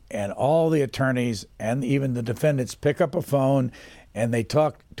room, and all the attorneys and even the defendants pick up a phone and they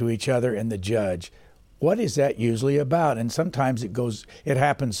talk to each other and the judge. What is that usually about? And sometimes it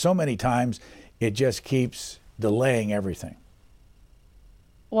happens so many times, it just keeps delaying everything.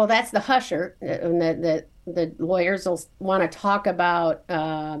 Well, that's the husher. The lawyers will want to talk about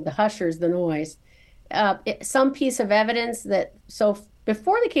the hushers, the noise. Some piece of evidence so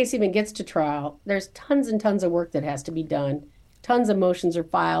before the case even gets to trial, there's tons and tons of work that has to be done. Tons of motions are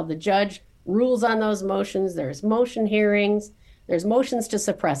filed. The judge rules on those motions. There's motion hearings. There's motions to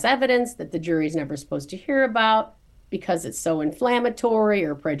suppress evidence that the jury's never supposed to hear about because it's so inflammatory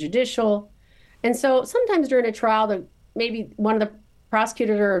or prejudicial. And so sometimes during a trial, maybe one of the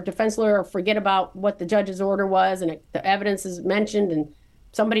prosecutors or defense lawyer will forget about what the judge's order was, and the evidence is mentioned, and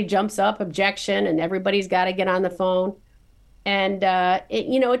somebody jumps up, objection, and everybody's got to get on the phone. And,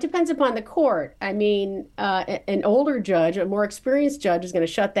 it depends upon the court. I mean, an older judge, a more experienced judge is going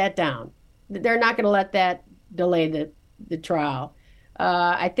to shut that down. They're not going to let that delay the trial.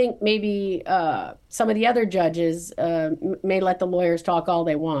 I think maybe some of the other judges may let the lawyers talk all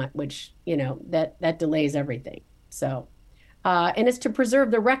they want, which, that delays everything. So, and it's to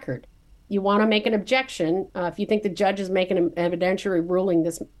preserve the record. You want to make an objection. If you think the judge is making an evidentiary ruling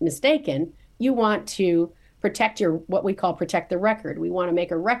that's mistaken, you want to protect what we call protect the record. We want to make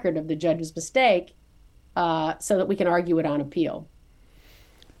a record of the judge's mistake so that we can argue it on appeal.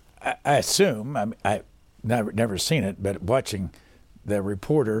 I assume, I've never seen it, but watching the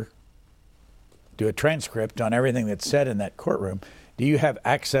reporter do a transcript on everything that's said in that courtroom, do you have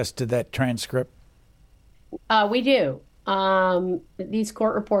access to that transcript? We do. These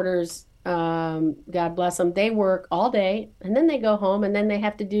court reporters, God bless them, they work all day and then they go home and then they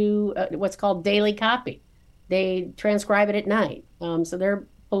have to do what's called daily copy. They transcribe it at night. So they're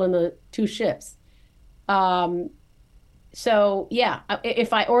pulling the two shifts. So yeah,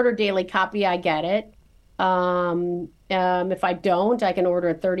 if I order daily copy, I get it. If I don't, I can order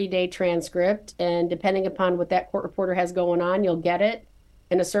a 30-day transcript, and depending upon what that court reporter has going on, you'll get it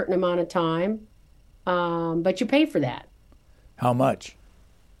in a certain amount of time. But you pay for that. How much?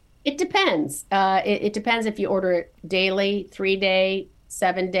 It depends. It depends if you order it daily, 3-day,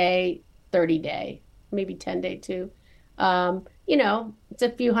 7-day, 30-day, maybe 10-day too. It's a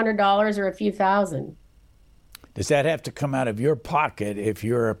few $100s or a few thousand. Does that have to come out of your pocket if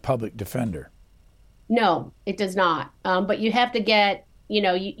you're a public defender? No, it does not. But you have to get, you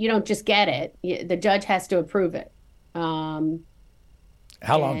don't just get it. The judge has to approve it. How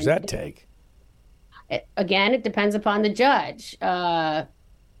long does that take? Again, it depends upon the judge. You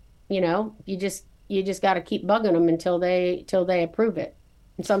just got to keep bugging them until they approve it.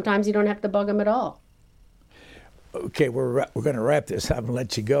 And sometimes you don't have to bug them at all. Okay, we're going to wrap this up and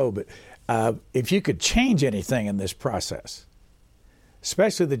let you go. But if you could change anything in this process,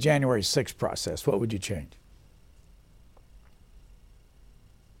 especially the January 6th process, what would you change?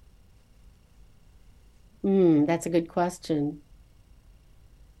 That's a good question.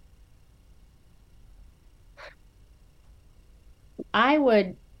 I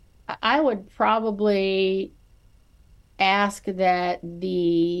would probably ask that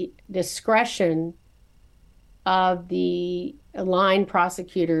the discretion of the line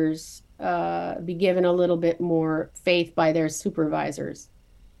prosecutors be given a little bit more faith by their supervisors.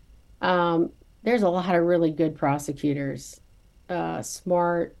 There's a lot of really good prosecutors,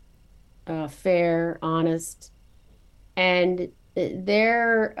 smart, fair, honest, and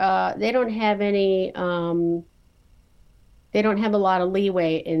they don't have any. They don't have a lot of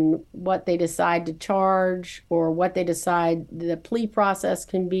leeway in what they decide to charge or what they decide the plea process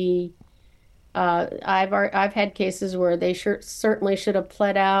can be. I've had cases where they certainly should have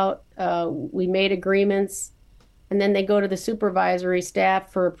pled out. We made agreements, and then they go to the supervisory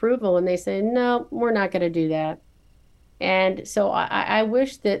staff for approval, and they say, no, we're not going to do that. And so I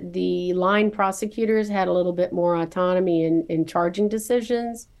wish that the line prosecutors had a little bit more autonomy in charging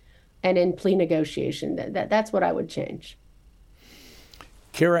decisions and in plea negotiation. That's what I would change.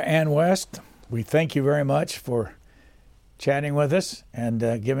 Kira Ann West, we thank you very much for chatting with us and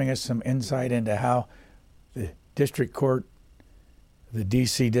giving us some insight into how the district court, the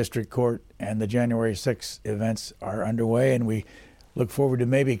D.C. District Court, and the January 6th events are underway, and we look forward to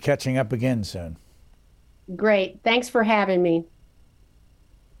maybe catching up again soon. Great. Thanks for having me.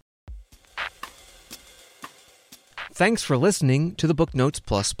 Thanks for listening to the Booknotes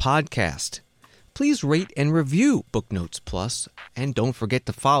Plus podcast. Please rate and review Booknotes Plus, and don't forget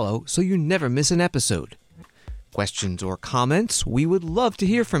to follow so you never miss an episode. Questions or comments, we would love to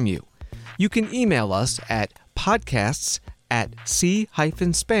hear from you. You can email us at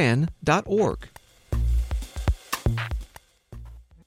podcasts@c-span.org.